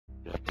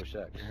Yeah, push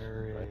X.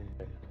 Right.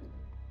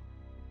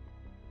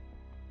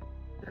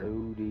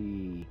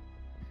 Cody.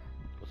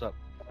 What's up?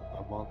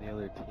 I'm on the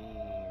other team.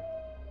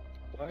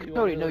 Why are you Cody,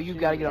 on the no, other you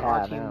team? gotta get on our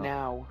Yeah, team no.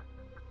 now.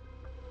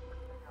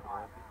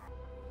 Alright,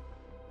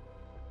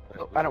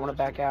 Oh, who's I don't the want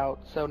to other back out,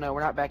 so no,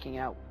 we're not backing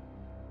out.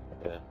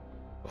 team? Yeah.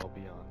 I'll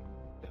be on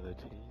the other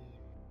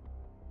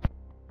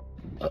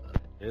team.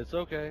 It's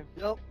okay.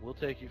 Yep. We'll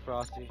take you,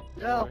 Frosty. Don't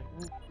Yeah. worry.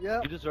 Yeah.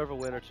 You deserve a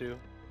win or two.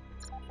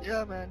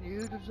 Yeah, man.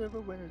 You deserve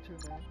a win or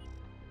two, man.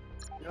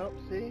 Yep.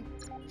 See.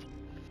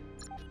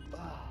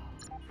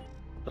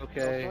 It's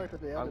okay. sorry for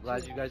the I'm glad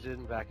attitude. you guys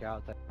didn't back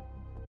out.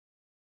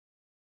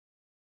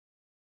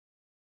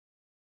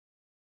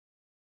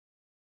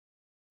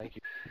 Thank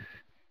you.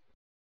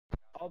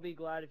 I'll be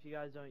glad if you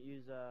guys don't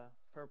use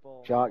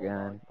purple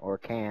Shotgun, or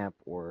camp,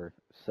 or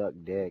suck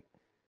dick.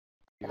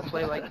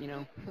 Play like, you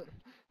know.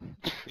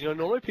 You know,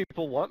 normally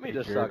people want me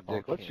to Jerk suck dick.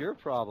 on What's your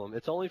problem?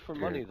 It's only for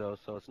Jerk. money, though,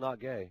 so it's not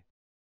gay.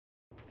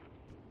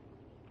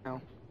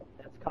 No.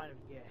 That's kind of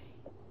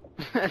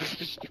gay.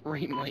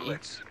 Extremely.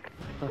 Blitz.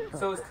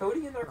 So is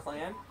Cody in their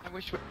clan? I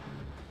wish we...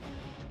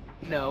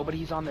 No, but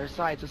he's on their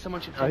side, so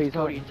someone should Oh, text he's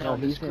on- Cody and tell no,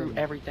 him to he's screw in-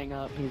 everything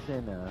up. He's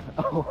in,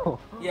 oh.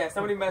 Yeah,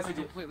 somebody message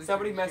him. completely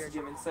Somebody serious message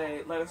here. him and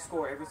say, let us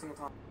score every single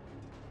time.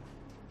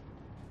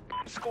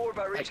 Score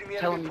by Like, reaching the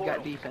tell him enemy you portal.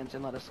 got defense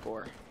and let us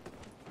score.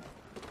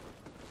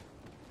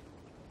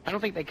 I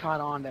don't think they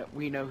caught on that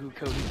we know who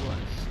Cody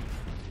was.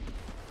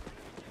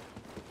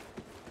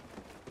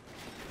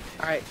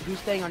 Alright, who's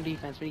staying on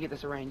defense when you get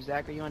this arranged?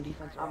 Zach, are you on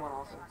defense? I'm on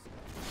offense.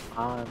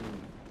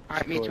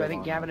 Alright, me sort too. I of think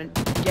on Gavin and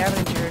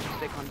Jared should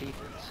stick on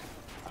defense.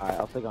 Alright,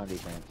 I'll stick on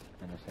defense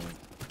in a sense.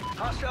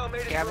 Hostile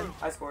made it Gavin? through.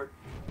 I scored.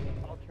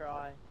 I'll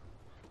try.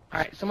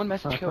 Alright, someone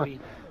message Cody.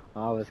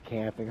 I was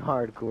camping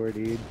hardcore,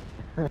 dude.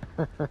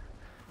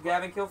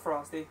 Gavin, kill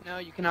Frosty. No,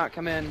 you cannot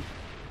come in.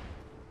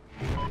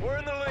 We're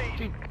in the lead.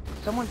 Dude,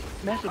 someone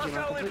message him. I'm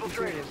Hostile completely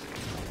infiltrated.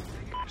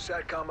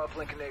 serious. Satcom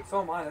uplink enabled.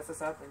 So am I. That's the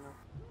sad thing, though.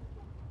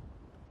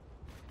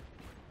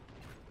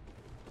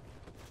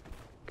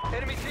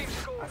 Enemy team I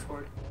scored.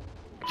 scored.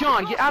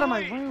 John, get out of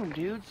my room,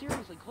 dude.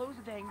 Seriously, close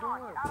the dang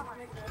door.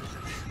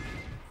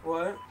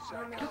 What?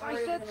 Because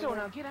I said so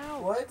now, get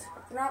out. What?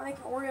 They're not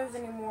making Oreos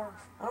anymore.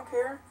 I don't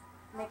care.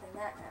 They're making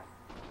that now.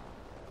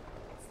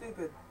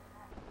 Stupid.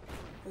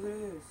 Because it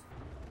is.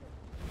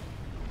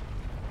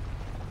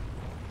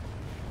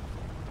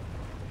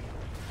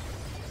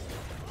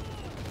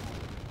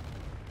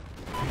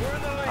 We're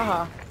in the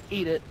lead.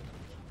 Eat it.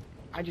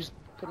 I just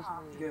put us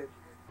in the lead. Good.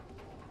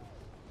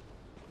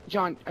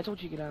 John, I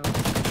told you to get out.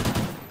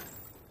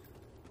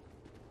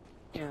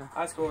 Yeah.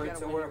 I We scored, gotta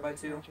so win we're up by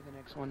this 2. match or the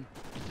next one.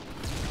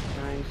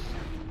 Nice.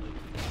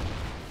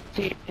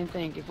 See, and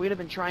think, if we'd have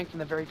been trying from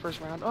the very first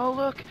round, oh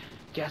look,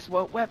 guess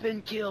what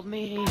weapon killed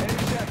me? Enemy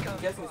Satcom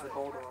I'm guessing it's the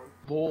Bulldog.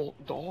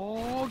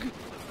 Bulldog?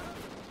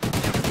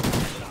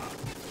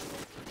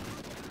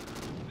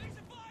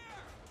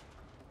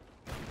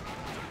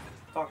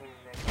 Talking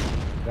to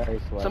Nick. Very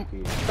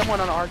sweaty. Someone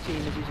on our team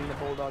is using the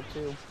Bulldog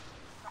too.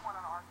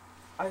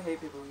 I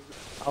hate people who use it.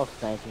 I was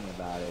thinking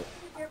about it.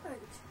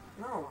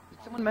 No.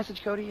 Did someone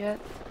message Cody yet?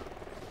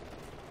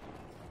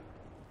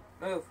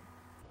 Move.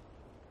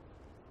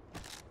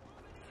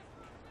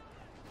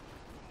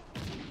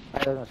 I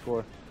doesn't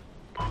score.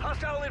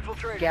 Hostile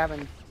infiltrated.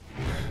 Gavin.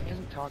 He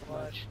doesn't talk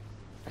much.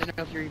 I don't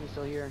know if you're even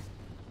still here.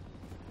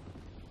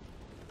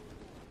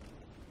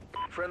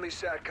 Friendly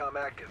Satcom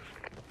active.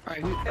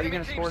 Alright, are you Enemy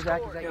gonna team score,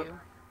 Zach? Is scored. that Yep. you?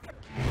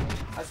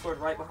 I scored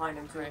right behind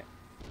him, too. Right.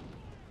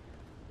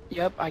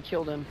 Yep, I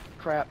killed him.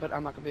 Crap, but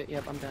I'm not gonna be.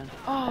 Yep, I'm done.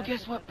 Oh,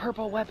 guess what?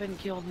 Purple weapon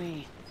killed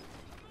me.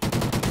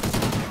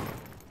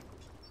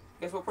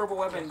 Guess what purple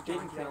weapon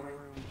didn't kill me?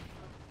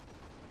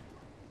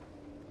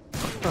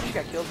 She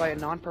got killed by a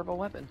non-purple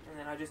weapon. And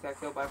then I just got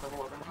killed by a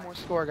purple weapon. One more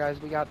score,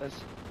 guys. We got this.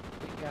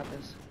 We got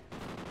this.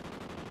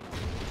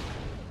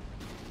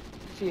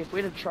 See, if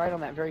we'd have tried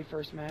on that very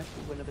first match,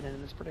 we wouldn't have been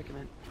in this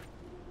predicament.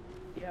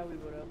 Yeah, we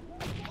would have.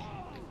 No,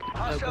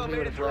 Hostile because we made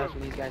would it have left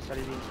through. when these guys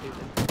started being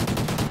stupid.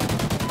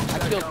 I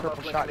killed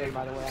Purple Shotgun,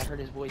 by the way. I heard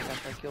his voice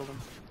after I killed him.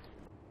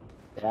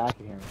 Yeah, I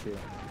can hear him too.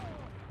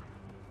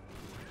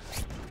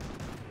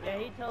 Yeah,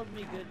 he tells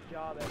me good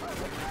job every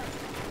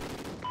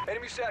time.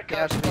 Enemy Satcom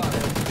Yeah, that's what he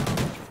spotted.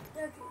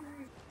 said.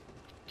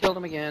 Killed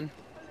him again.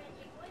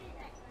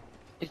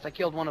 At least I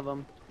killed one of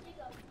them.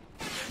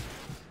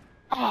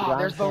 Oh,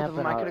 there's both of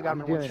them. I could have got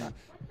him in one shot.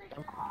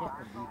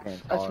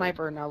 A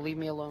sniper, now leave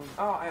me alone.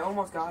 Oh, I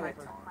almost got it.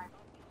 Sniper.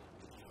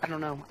 I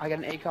don't know. I got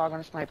an ACOG on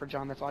a sniper,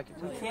 John. That's all I can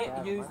We do.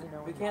 can't use.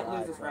 We can't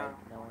lose this round.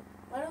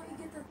 Why don't you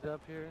get the...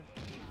 Up here.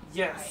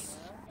 Yes.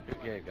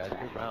 Good game, guys.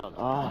 Good round.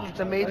 Oh, It's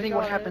amazing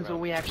what happens when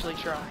we actually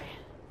try.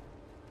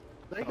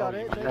 They got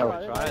it. They no,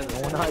 got it.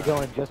 trying. we're not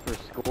going just for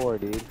score,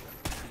 dude. You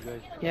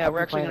guys Yeah, I've we're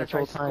been actually playing gonna this try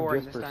whole time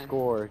scoring just this for time.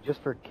 score,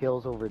 just for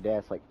kills over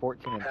deaths, like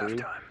 14 and 3.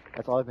 Halftime.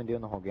 That's all I've been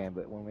doing the whole game.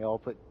 But when we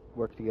all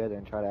work together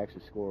and try to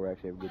actually score, we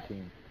actually have a good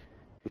team.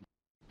 Good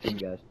team,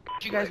 guys.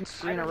 Did you guys Blitz.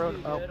 3 in a I row?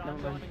 don't do Oh, good. never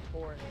I'm mind. going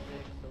 4 and 6.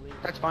 So leave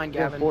That's fine, We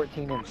have Gavin.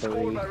 14 and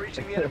Score by 3.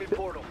 reaching the enemy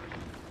portal.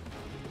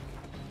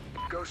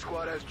 Ghost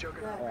Squad has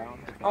Juggernaut.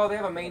 Oh, they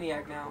have a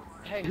maniac now.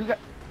 Hey, who got...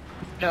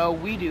 No,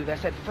 we do. That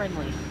said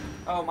friendly.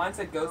 Oh, mine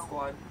said Ghost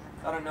Squad.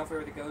 I don't know if we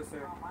were the Ghost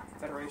or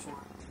Federation.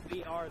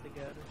 We are the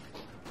good.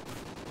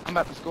 I'm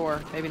about to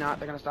score. Maybe not.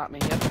 They're gonna stop me.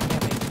 Yep.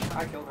 Yeah,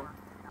 I killed him.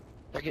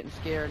 they're getting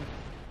scared.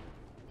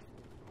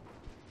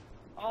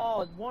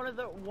 Oh, one of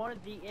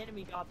the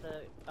enemy got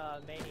the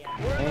maniac.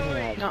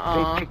 Maniac.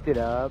 Nuh-uh. They picked it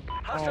up. Oh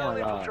Hostile my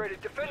god.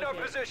 infiltrated. Defend our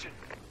position.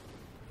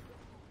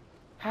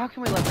 How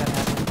can we let that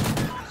happen?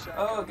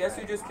 Oh, guess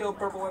who just killed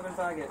Purple Weapon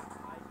Faggot?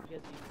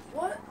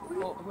 What?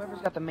 Well, whoever's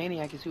got the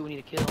maniac is who we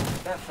need to kill.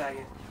 That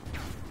faggot.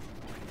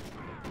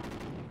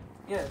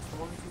 Yeah, it's the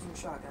one who's using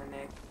shotgun,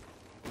 Nick.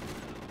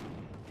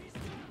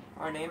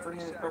 Our name for him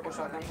is Purple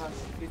Shotgun Punch.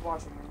 He's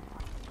watching me.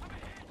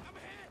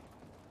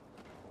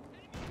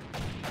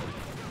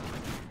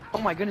 Oh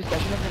my goodness, that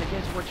should have been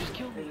against what just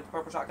killed Is me. it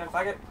Purple Shotgun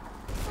Faggot?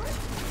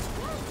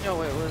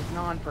 No, it was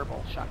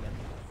non-purple shotgun.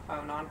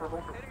 Oh,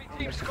 non-purple? Enemy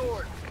team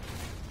scored.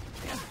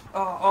 Oh,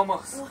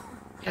 almost.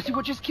 Guess who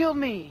what just killed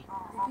me?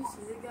 Did you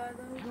see the guy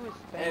though? Who is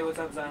Hey, what's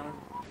up, Zion?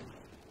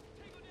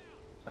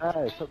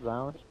 Hey, what's up,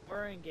 Zion?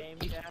 We're in game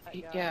chat.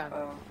 guys. Yeah,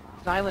 Oh,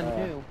 Zylan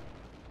Yeah. who?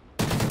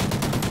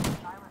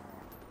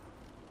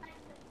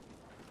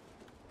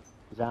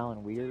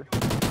 Zion Weir.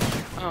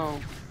 Oh,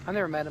 I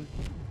never met him.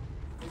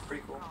 he's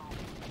pretty cool.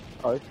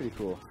 Oh, it's pretty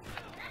cool.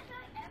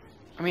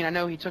 I mean, I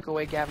know he took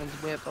away Gavin's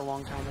whip a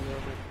long time ago,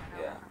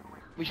 but Yeah.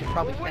 we should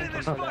probably We're thank winning him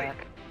this for fight.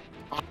 that.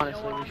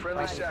 Honestly, we should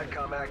Friendly probably.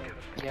 SATCOM active.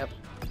 Yep.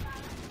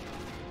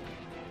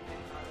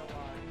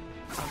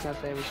 I was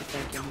gonna say we should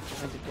thank him. He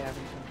prevented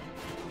Gavin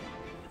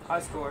I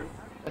scored.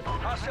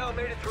 Hostile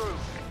made it through.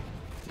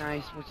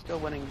 Nice, we're still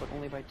winning, but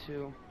only by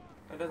 2.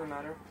 It doesn't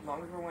matter, as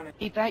long as we're winning.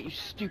 Eat that, you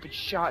stupid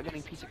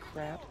shotgunning piece of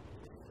crap.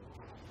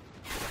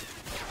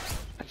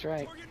 That's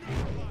right.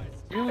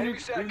 Enemy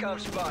SATCOM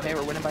spotted. Okay,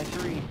 we're winning by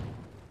 3.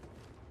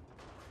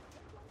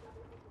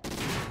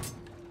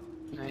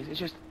 Nice, it's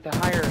just the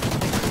higher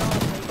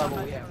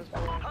level we have.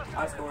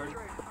 I scored.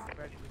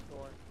 Ready to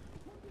score.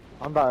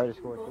 I'm about ready to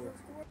score too.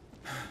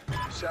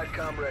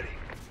 SATCOM ready.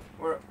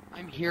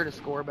 I'm here to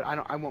score, but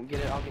I won't get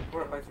it. I'll get.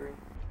 We're up by 3.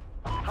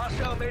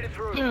 Hostile made it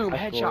through. Boom! I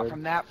Headshot scored.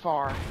 from that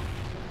far. I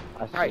All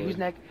right, scored. who's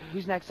next?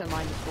 Who's next in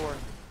line to score?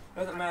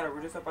 Doesn't matter,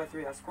 we're just up by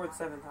 3. I scored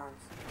 7 times.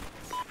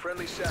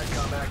 Friendly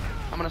SATCOM active.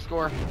 I'm gonna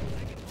score.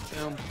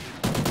 Boom.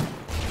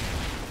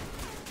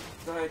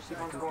 Go ahead, keep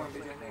on scoring,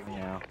 BJ.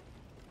 Yeah.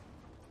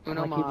 I'm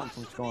Uno gonna keep them mas.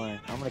 from scoring.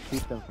 I'm gonna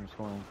keep them from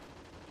scoring.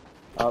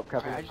 Oh,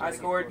 crap. Alright, I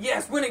scored.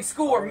 Yes, winning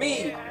score,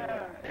 me!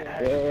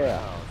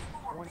 Yeah.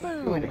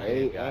 Boom.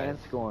 8 and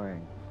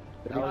scoring.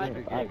 That was a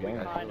Good good game. game.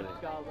 We Kind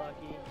of got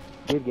lucky.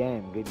 Good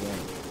game. Good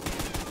game.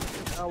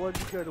 That was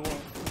a good one.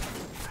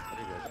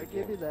 I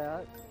give you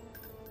that.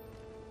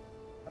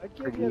 I give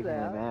Pretty you evenly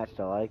that. matched.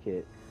 I like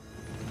it.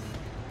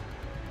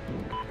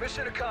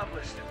 Mission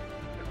accomplished.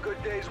 A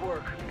good day's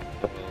work.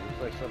 Looks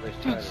like somebody's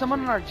trying Dude, to someone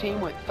take on our the team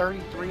fight. went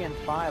 33 and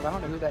 5. I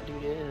don't know who that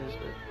dude is,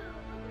 but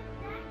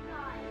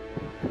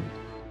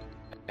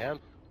And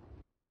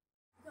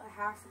I got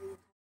half of these.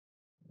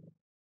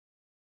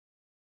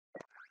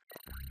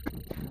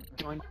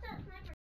 join.